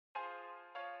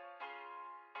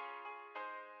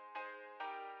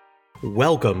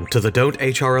Welcome to the Don't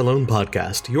HR Alone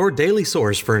podcast, your daily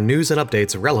source for news and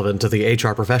updates relevant to the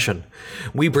HR profession.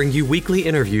 We bring you weekly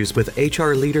interviews with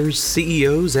HR leaders,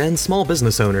 CEOs, and small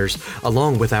business owners,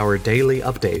 along with our daily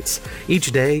updates.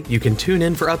 Each day, you can tune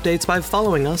in for updates by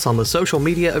following us on the social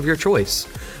media of your choice.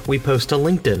 We post to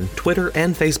LinkedIn, Twitter,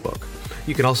 and Facebook.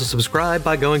 You can also subscribe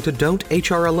by going to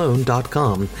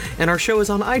don'thralone.com, and our show is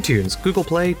on iTunes, Google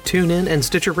Play, TuneIn, and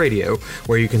Stitcher Radio,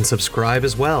 where you can subscribe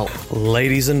as well.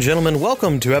 Ladies and gentlemen,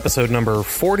 welcome to episode number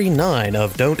 49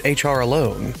 of Don't HR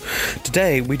Alone.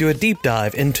 Today, we do a deep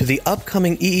dive into the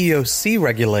upcoming EEOC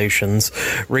regulations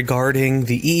regarding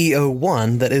the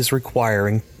EEO-1 that is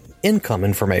requiring income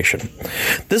information.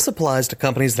 This applies to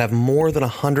companies that have more than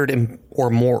 100 or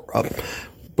more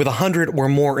with 100 or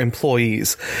more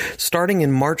employees. Starting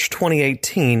in March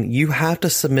 2018, you have to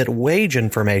submit wage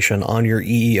information on your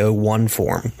EEO-1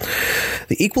 form.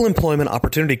 The Equal Employment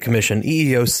Opportunity Commission,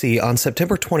 EEOC, on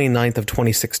September 29th of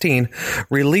 2016,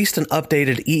 released an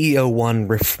updated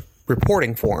EEO-1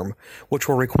 reporting form, which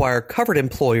will require covered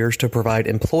employers to provide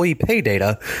employee pay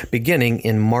data beginning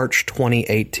in March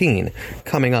 2018,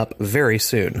 coming up very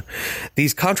soon.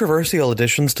 These controversial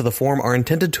additions to the form are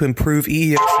intended to improve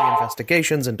EEOC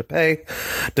investigations into pay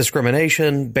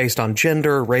discrimination based on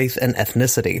gender, race, and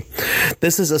ethnicity.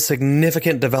 This is a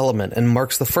significant development and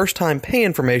marks the first time pay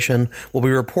information will be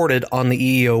reported on the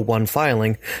EEO-1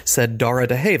 filing, said Dara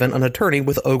DeHaven, an attorney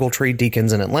with Ogletree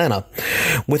Deakins in Atlanta.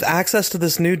 With access to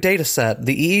this new data set,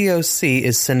 the EEOC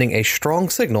is sending a strong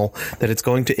signal that it's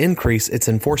going to increase its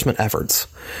enforcement efforts.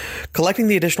 Collecting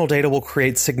the additional data will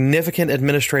create significant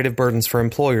administrative burdens for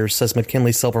employers, says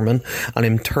McKinley Silverman, an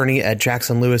attorney at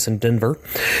Jackson Lewis in Denver.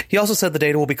 He also said the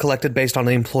data will be collected based on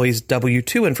the employee's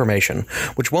W-2 information,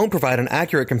 which won't provide an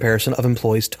accurate comparison of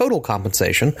employees' total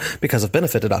compensation because of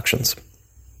benefit deductions.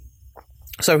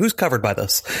 So who's covered by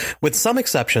this? With some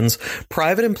exceptions,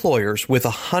 private employers with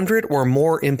 100 or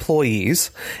more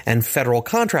employees and federal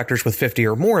contractors with 50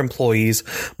 or more employees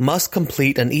must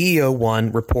complete an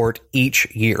EEO-1 report each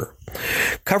year.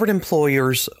 Covered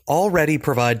employers already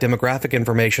provide demographic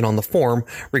information on the form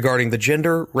regarding the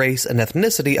gender, race, and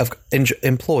ethnicity of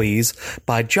employees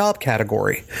by job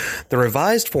category. The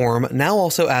revised form now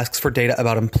also asks for data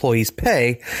about employees'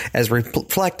 pay as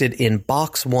reflected in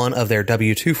Box 1 of their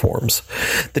W-2 forms.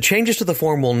 The changes to the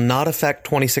form will not affect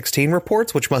 2016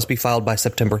 reports, which must be filed by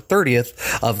September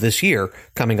 30th of this year,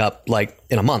 coming up like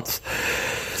in a month.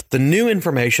 The new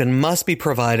information must be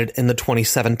provided in the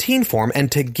 2017 form,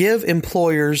 and to give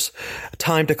employers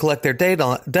time to collect their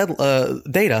data,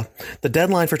 the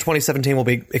deadline for 2017 will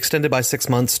be extended by 6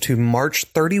 months to March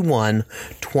 31,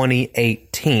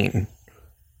 2018.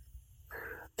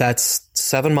 That's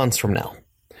 7 months from now.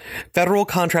 Federal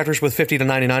contractors with 50 to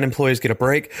 99 employees get a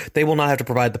break. They will not have to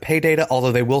provide the pay data,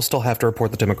 although they will still have to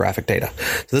report the demographic data.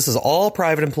 So this is all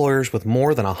private employers with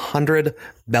more than 100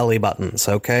 belly buttons,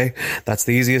 okay? That's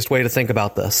the easiest way to think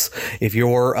about this. If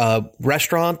you're a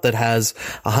restaurant that has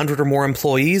 100 or more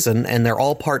employees and they're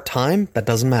all part-time, that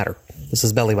doesn't matter. This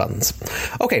is belly buttons.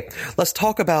 Okay, let's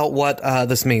talk about what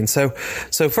this means. So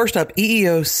first up,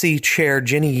 EEOC Chair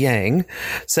Jenny Yang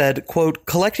said, quote,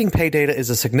 collecting pay data is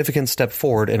a significant step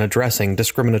forward in addressing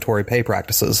discriminatory pay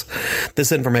practices.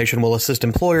 This information will assist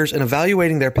employers in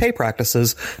evaluating their pay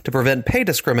practices to prevent pay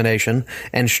discrimination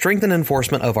and strengthen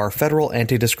enforcement of our federal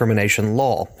anti-discrimination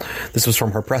law. This was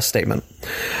from her press statement.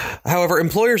 However,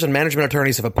 employers and management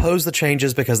attorneys have opposed the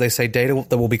changes because they say data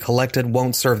that will be collected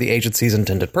won't serve the agency's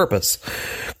intended purpose.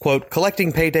 Quote,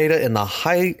 collecting pay data in the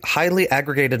highly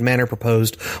aggregated manner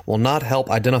proposed will not help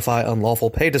identify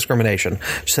unlawful pay discrimination,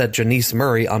 said Janice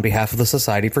Murray on behalf of the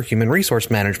Society for Human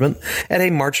Resource Management at a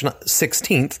March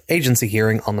 16th agency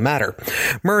hearing on the matter.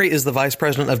 Murray is the Vice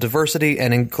President of Diversity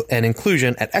and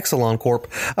Inclusion at Exelon Corp.,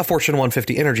 a Fortune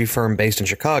 150 energy firm based in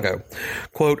Chicago.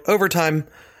 Quote, overtime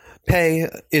pay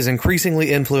is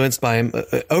increasingly influenced by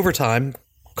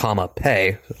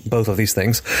pay, both of these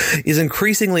things, is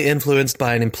increasingly influenced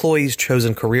by an employee's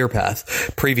chosen career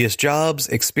path, previous jobs,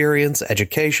 experience,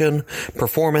 education,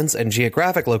 performance, and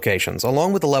geographic locations,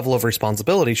 along with the level of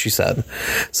responsibility, she said.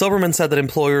 Silverman said that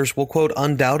employers will, quote,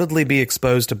 undoubtedly be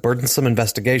exposed to burdensome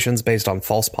investigations based on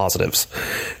false positives.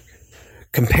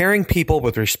 Comparing people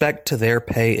with respect to their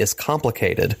pay is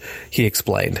complicated, he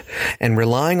explained, and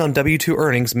relying on W-2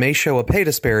 earnings may show a pay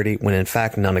disparity when in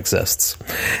fact none exists.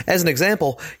 As an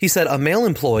example, he said a male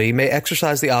employee may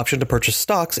exercise the option to purchase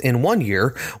stocks in 1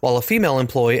 year, while a female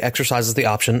employee exercises the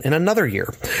option in another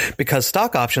year. Because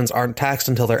stock options aren't taxed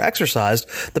until they're exercised,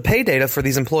 the pay data for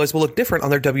these employees will look different on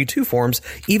their W-2 forms,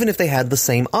 even if they had the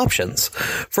same options.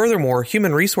 Furthermore,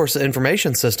 human resource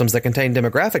information systems that contain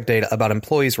demographic data about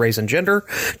employees' race and gender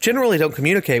customer generally don't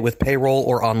communicate with payroll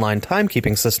or online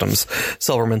timekeeping systems,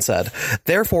 Silverman said.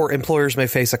 Therefore, employers may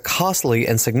face a costly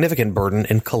and significant burden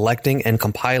in collecting and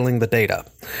compiling the data.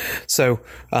 So,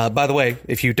 by the way,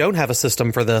 if you don't have a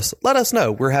system for this, let us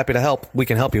know. We're happy to help. We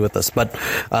can help you with this. But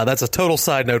that's a total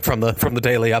side note from the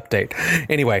daily update.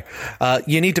 Anyway,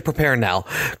 you need to prepare now.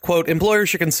 Quote, employers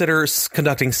should consider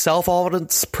conducting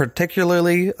self-audits,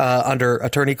 particularly under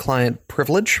attorney-client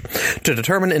privilege, to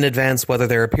determine in advance whether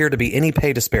there appear to be any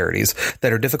pay disparities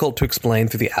that are difficult to explain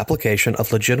through the application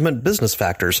of legitimate business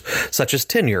factors, such as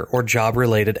tenure or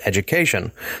job-related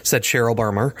education, said Cheryl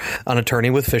Burmer, an attorney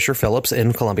with Fisher Phillips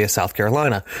in Columbia, South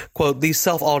Carolina. Quote, these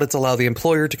self-audits allow the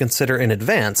employer to consider in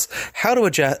advance how to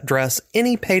address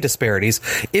any pay disparities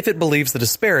if it believes the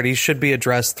disparities should be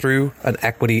addressed through an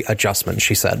equity adjustment,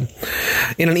 she said.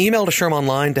 In an email to SHRM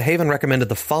Online, DeHaven recommended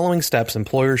the following steps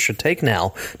employers should take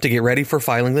now to get ready for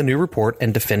filing the new report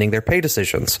and defending their pay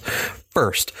decisions.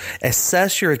 First,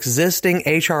 assess your existing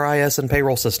HRIS and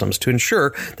payroll systems to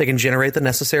ensure they can generate the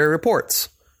necessary reports.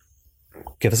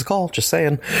 Give us a call, just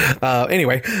saying.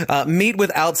 Anyway, meet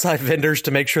with outside vendors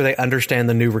to make sure they understand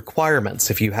the new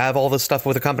requirements. If you have all this stuff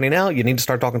with a company now, you need to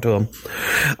start talking to them.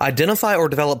 Identify or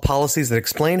develop policies that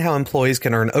explain how employees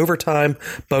can earn overtime,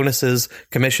 bonuses,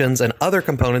 commissions, and other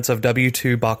components of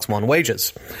W-2 Box 1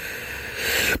 wages.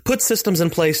 Put systems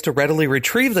in place to readily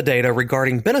retrieve the data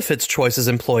regarding benefits choices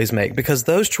employees make, because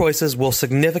those choices will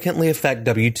significantly affect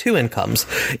W-2 incomes.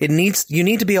 You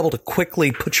need to be able to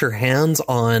quickly put your hands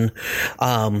on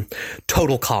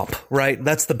total comp, right?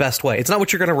 That's the best way. It's not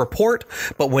what you're going to report,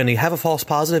 but when you have a false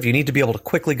positive, you need to be able to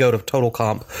quickly go to total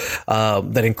comp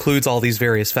that includes all these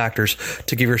various factors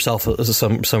to give yourself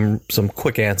some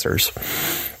quick answers.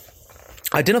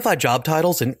 Identify job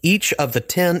titles in each of the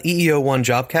 10 EEO1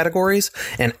 job categories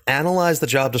and analyze the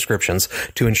job descriptions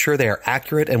to ensure they are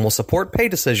accurate and will support pay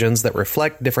decisions that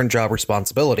reflect different job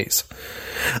responsibilities.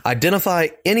 Identify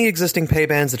any existing pay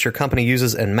bands that your company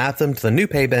uses and map them to the new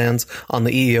pay bands on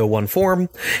the EEO1 form,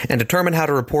 and determine how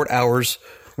to report hours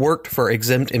worked for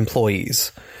exempt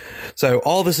employees. So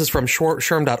all this is from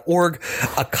SHRM.org.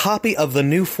 A copy of the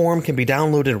new form can be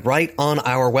downloaded right on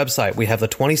our website. We have the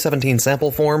 2017 sample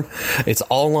form. It's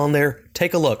all on there.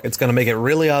 Take a look. It's going to make it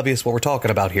really obvious what we're talking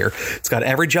about here. It's got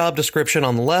every job description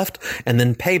on the left and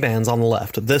then pay bands on the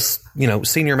left. This,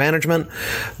 senior management,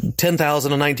 $10,000 to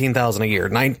 $19,000 a year,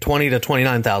 $20,000 to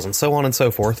 $29,000, so on and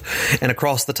so forth. And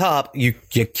across the top, you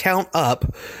count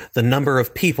up the number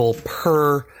of people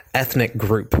per ethnic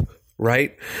group.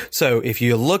 Right? So if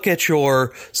you look at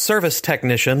your service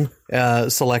technician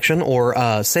selection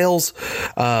or sales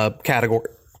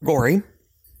category,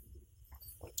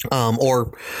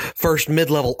 or first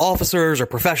mid-level officers or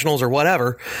professionals or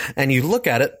whatever, and you look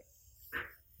at it,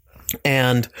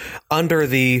 and under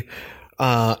the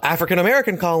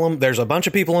African-American column, there's a bunch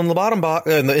of people in the bottom box,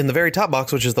 in the very top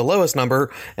box, which is the lowest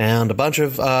number, and a bunch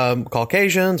of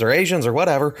Caucasians or Asians or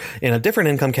whatever in a different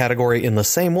income category in the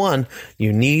same one.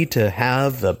 You need to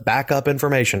have the backup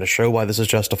information to show why this is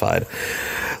justified.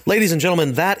 Ladies and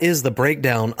gentlemen, that is the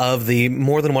breakdown of the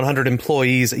more than 100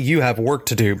 employees you have work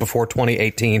to do before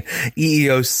 2018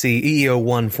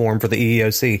 EEO1 form for the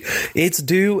EEOC. It's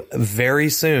due very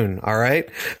soon. All right.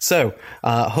 So,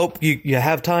 hope you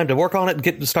have time to work on it.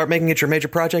 Start making it your major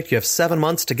project. You have 7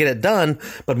 months to get it done,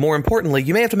 but more importantly,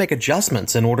 you may have to make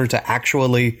adjustments in order to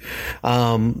actually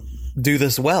do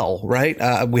this well,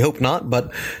 right? We hope not,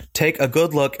 but take a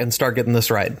good look and start getting this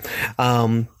right.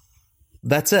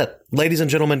 That's it. Ladies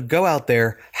and gentlemen, go out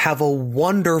there. Have a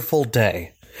wonderful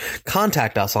day.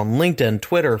 Contact us on LinkedIn,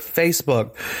 Twitter,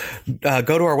 Facebook.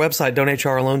 Go to our website,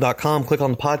 don'thralone.com. Click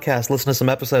on the podcast, listen to some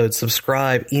episodes,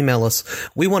 subscribe, email us.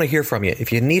 We want to hear from you.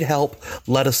 If you need help,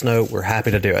 let us know. We're happy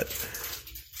to do it.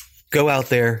 Go out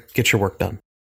there, get your work done.